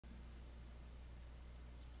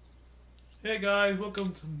Hey guys,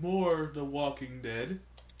 welcome to more The Walking Dead.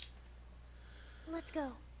 Let's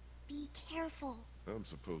go. Be careful. I'm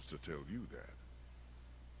supposed to tell you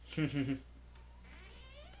that.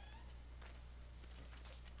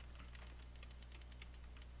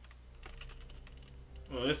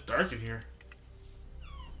 Well, it's dark in here.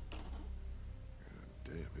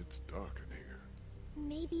 Damn, it's dark in here.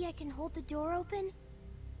 Maybe I can hold the door open?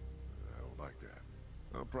 I don't like that.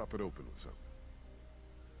 I'll prop it open with something.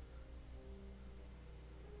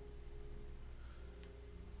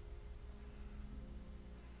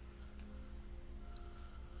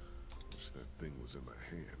 Wish that thing was in my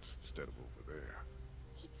hands instead of over there.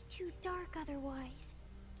 It's too dark otherwise.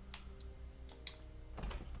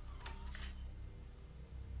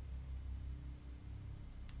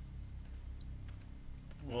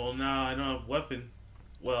 Well, now I don't have a weapon.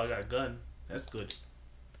 Well, I got a gun. That's good.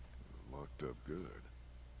 Locked up good.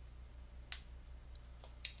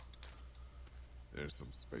 There's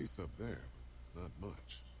some space up there, but not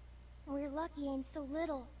much. We're lucky I'm so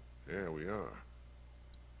little. Yeah, we are.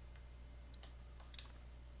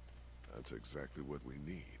 That's exactly what we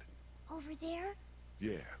need. Over there?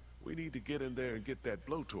 Yeah, we need to get in there and get that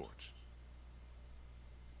blowtorch.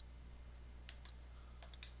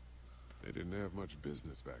 They didn't have much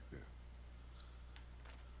business back then.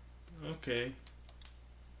 Okay.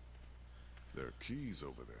 There are keys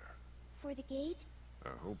over there. For the gate? I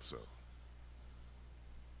hope so.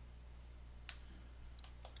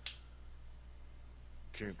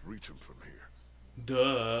 Can't reach them from here.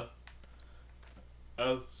 Duh.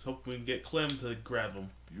 I was hoping we can get Clem to grab him.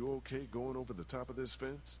 You okay going over the top of this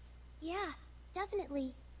fence? Yeah,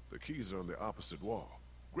 definitely. The keys are on the opposite wall.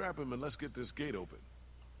 Grab them and let's get this gate open.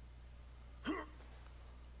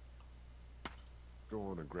 Go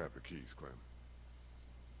on and grab the keys, Clem.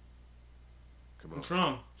 Come on. What's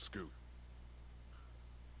wrong? Scoot.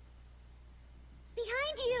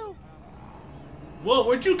 Behind you! Whoa,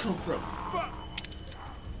 where'd you come from?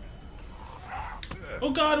 Oh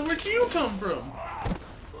god, where'd you come from?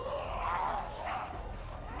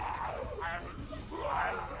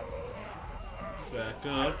 Back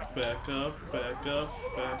up, back up, back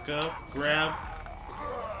up, back up, grab.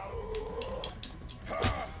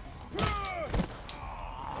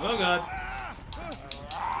 Oh god.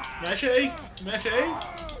 Mash A! Mash A!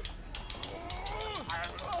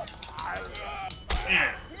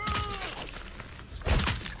 Yeah.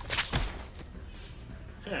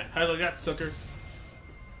 Yeah, how I got, sucker?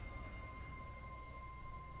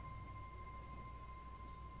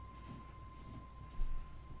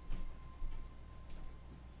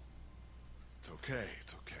 It's okay,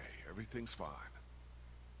 it's okay. Everything's fine.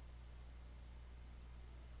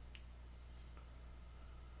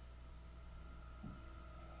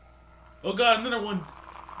 Oh god, another one!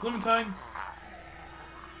 Clementine!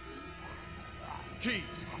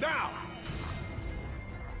 Keys, now!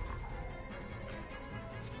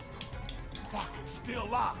 Fuck, it's still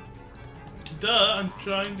locked. Duh, I'm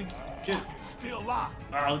trying to get... Fuck, it's still locked.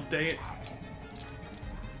 Oh, dang it.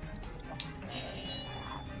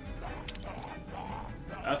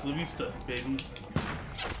 Hasta la vista, baby.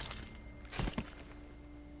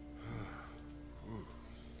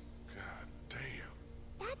 God damn.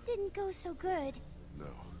 That didn't go so good. No,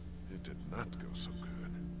 it did not go so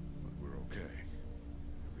good. But we're okay.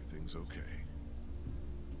 Everything's okay.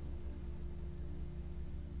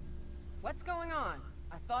 What's going on?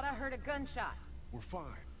 I thought I heard a gunshot. We're fine.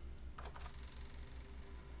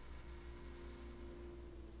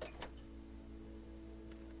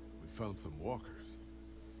 We found some walkers.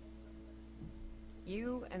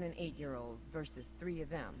 You and an 8-year-old versus 3 of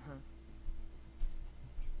them, huh?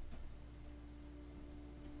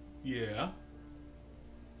 Yeah.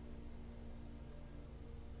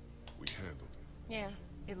 We handled it. Yeah,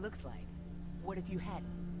 it looks like. What if you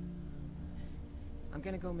hadn't? I'm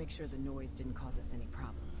gonna go make sure the noise didn't cause us any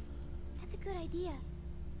problems. That's a good idea.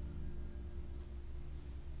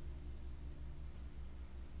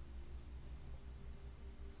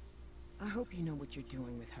 I hope you know what you're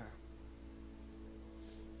doing with her.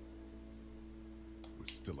 We're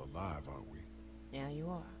still alive, aren't we? Yeah, you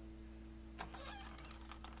are.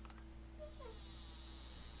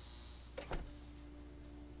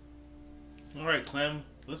 Alright, Clem.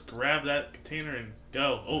 Let's grab that container and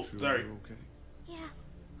go. Oh, Sure sorry. you're okay? Yeah,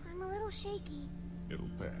 I'm a little shaky. It'll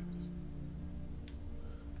pass.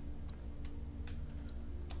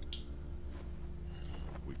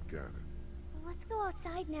 We got it. Let's go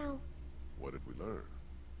outside now. What did we learn?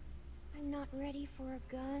 I'm not ready for a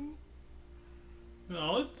gun.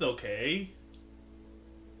 No, it's okay.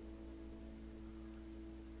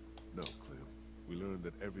 No, Clem. We learned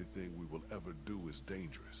that everything we will ever do is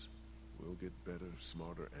dangerous. We'll get better,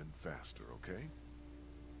 smarter, and faster, okay?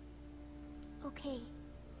 Okay.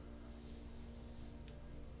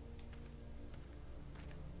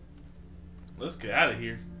 Let's get out of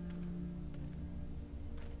here.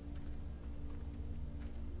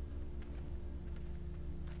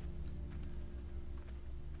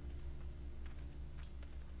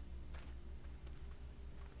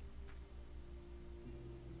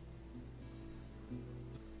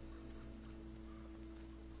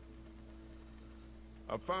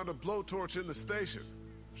 I found a blowtorch in the station.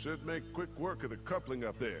 Should make quick work of the coupling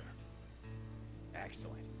up there.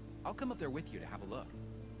 Excellent. I'll come up there with you to have a look.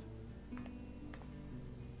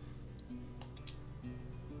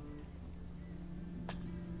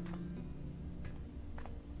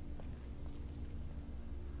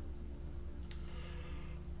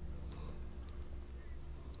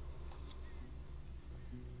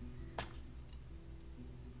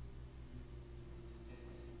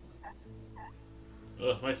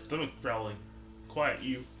 Ugh, my stomach's growling. Quiet,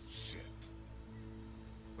 you. Shit.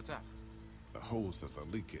 What's up? The hose has a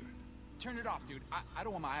leak in it. Turn it off, dude. I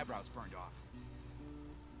don't want my eyebrows burned off.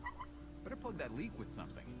 Better plug that leak with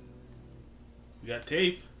something. We got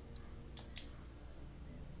tape.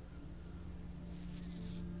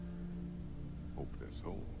 Hope there's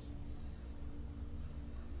holes.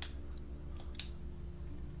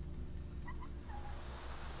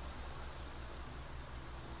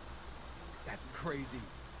 That's crazy.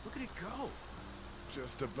 Look at it go.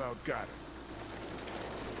 Just about got it.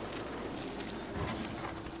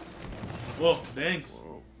 Whoa, thanks.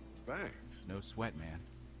 Whoa, thanks. No sweat, man.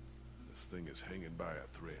 This thing is hanging by a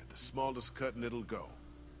thread. The smallest cut and it'll go.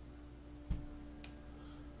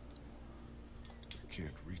 I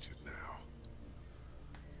can't reach it now.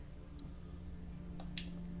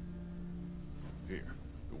 Here,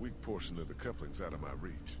 the weak portion of the coupling's out of my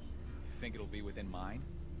reach. Think it'll be within mine?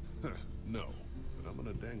 No, but I'm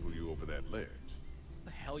gonna dangle you over that ledge.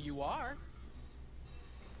 The hell you are?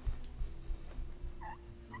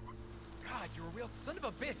 God, you're a real son of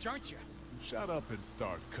a bitch, aren't you? Shut up and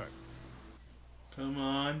start cutting. Come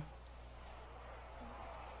on.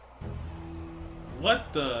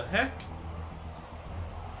 What the heck?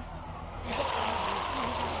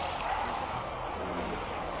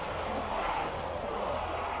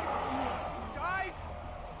 Guys!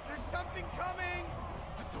 There's something coming!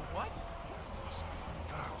 What the what? Must be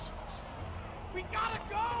thousands. We gotta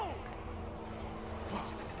go!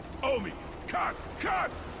 Fuck. Omi! Cut!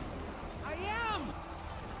 Cut! I am!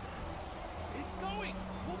 It's going!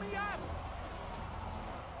 Pull me up!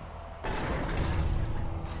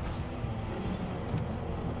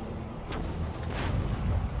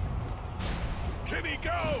 Can he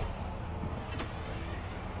go?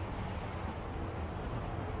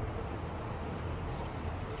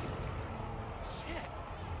 Shit!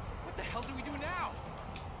 What the hell do we do now?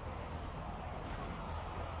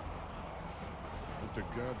 Hope to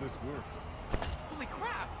God this works. Holy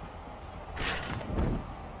crap!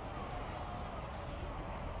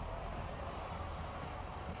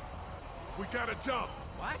 We gotta jump!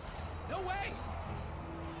 What? No way!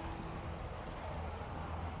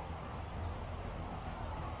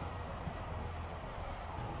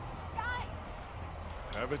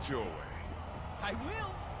 Have it your way. I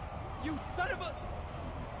will! You son of a...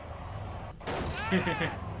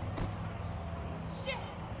 Shit!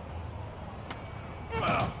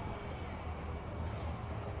 Ah!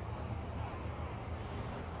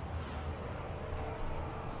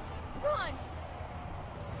 Run!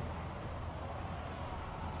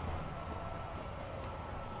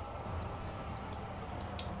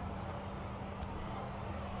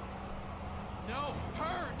 No,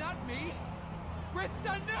 her, not me!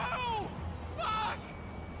 Krista, no! Fuck!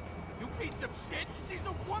 You piece of shit! She's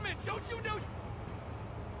a woman, don't you know?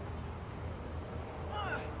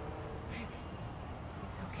 Baby.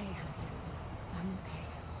 It's okay, honey. I'm okay.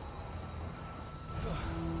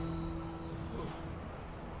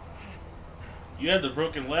 You had the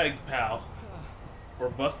broken leg, pal. Or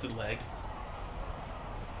busted leg.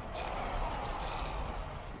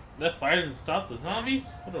 That fire didn't stop the zombies?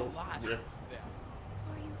 What That's a lot. rip. There.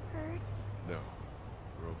 Are you hurt? No.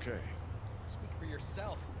 We're okay. Speak for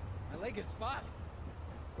yourself. My leg is spot.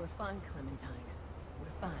 We're fine, Clementine.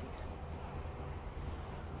 We're fine.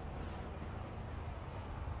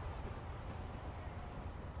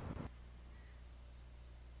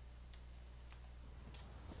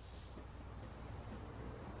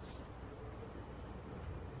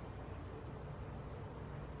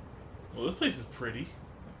 Well, this place is pretty.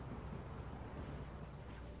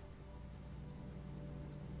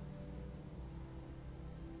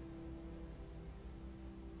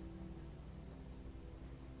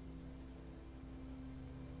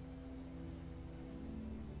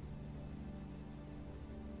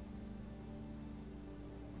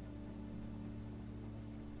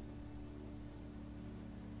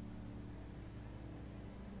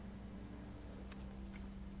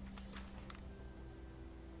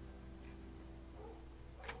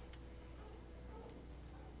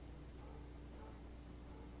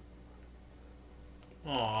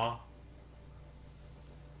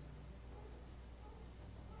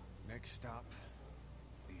 Next stop,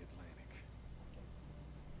 the Atlantic.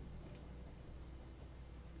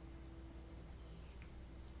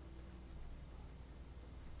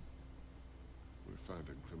 We're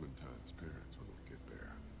finding Clementine's parents when we get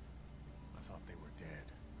there. I thought they were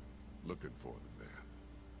dead. Looking for them there.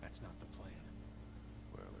 That's not the plan.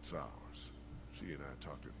 Well, it's ours. She and I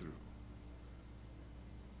talked it through.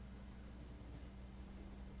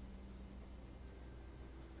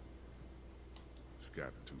 It's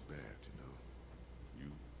gotten too bad, you know.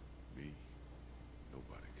 You, me,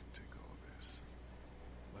 nobody can take all this.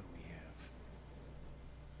 What do we have?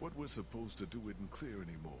 What we're supposed to do isn't clear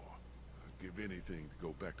anymore. I'd give anything to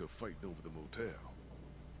go back to fighting over the motel.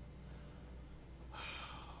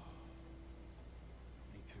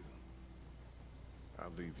 Me too.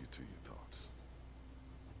 I'll leave you to your thoughts.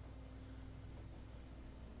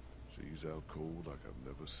 She's out cold like I've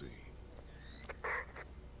never seen.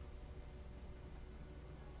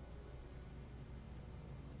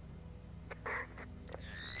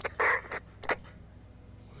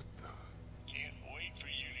 What the? Can't wait for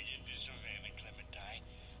you to get to Savannah, Clementine.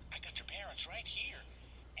 I got your parents right here.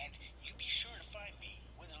 And you be sure to find me,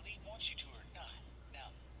 whether Lee wants you to or not.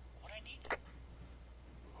 Now, what I need...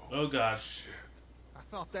 Oh gosh. Shit. I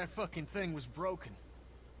thought that fucking thing was broken.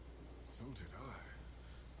 So did I.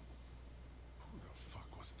 Who the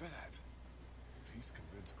fuck was that? If he's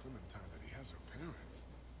convinced Clementine that he has her parents.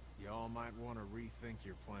 Y'all might want to rethink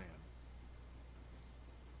your plan.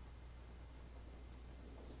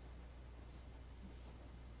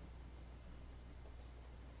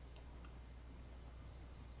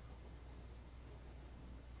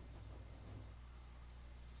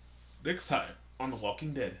 Next time on The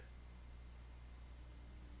Walking Dead.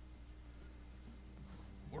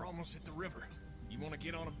 We're almost at the river. You want to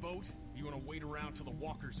get on a boat? You want to wait around till the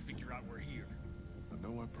walkers figure out we're here? I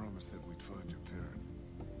know I promised that we'd find your parents.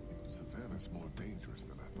 Savannah's more dangerous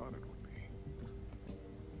than I thought it would be.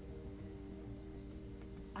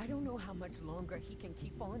 I don't know how much longer he can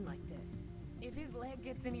keep on like this. If his leg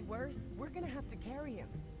gets any worse, we're gonna have to carry him.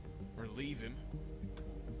 Or leave him?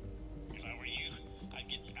 If I were you, I'd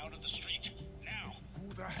get out of the street, now.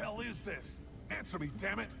 Who the hell is this? Answer me,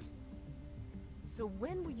 damn it! So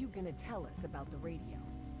when were you gonna tell us about the radio?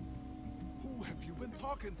 Who have you been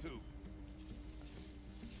talking to?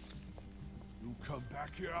 You come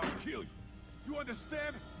back here, I'll kill you. You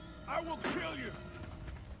understand? I will kill you!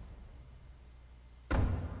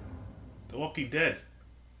 The Walking Dead.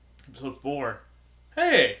 Episode 4.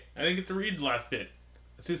 Hey! I didn't get to read the last bit.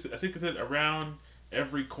 I think it said around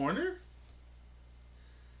every corner?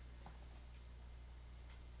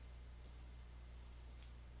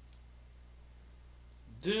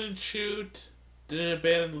 Didn't shoot. Didn't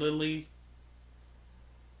abandon Lily.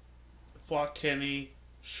 Fought Kenny.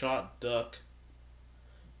 Shot Duck.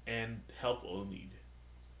 And help Onid.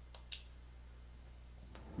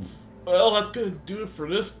 Well, that's gonna do it for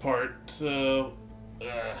this part. So,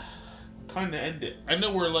 kind of end it. I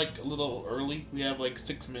know we're like a little early. We have like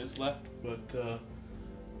 6 minutes left, but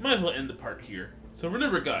might as well end the part here. So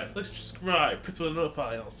remember, guys, let's subscribe, press the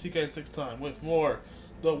notify, and I'll see you guys next time with more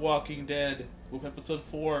The Walking Dead with episode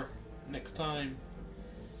 4 next time.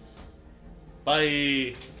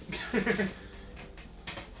 Bye.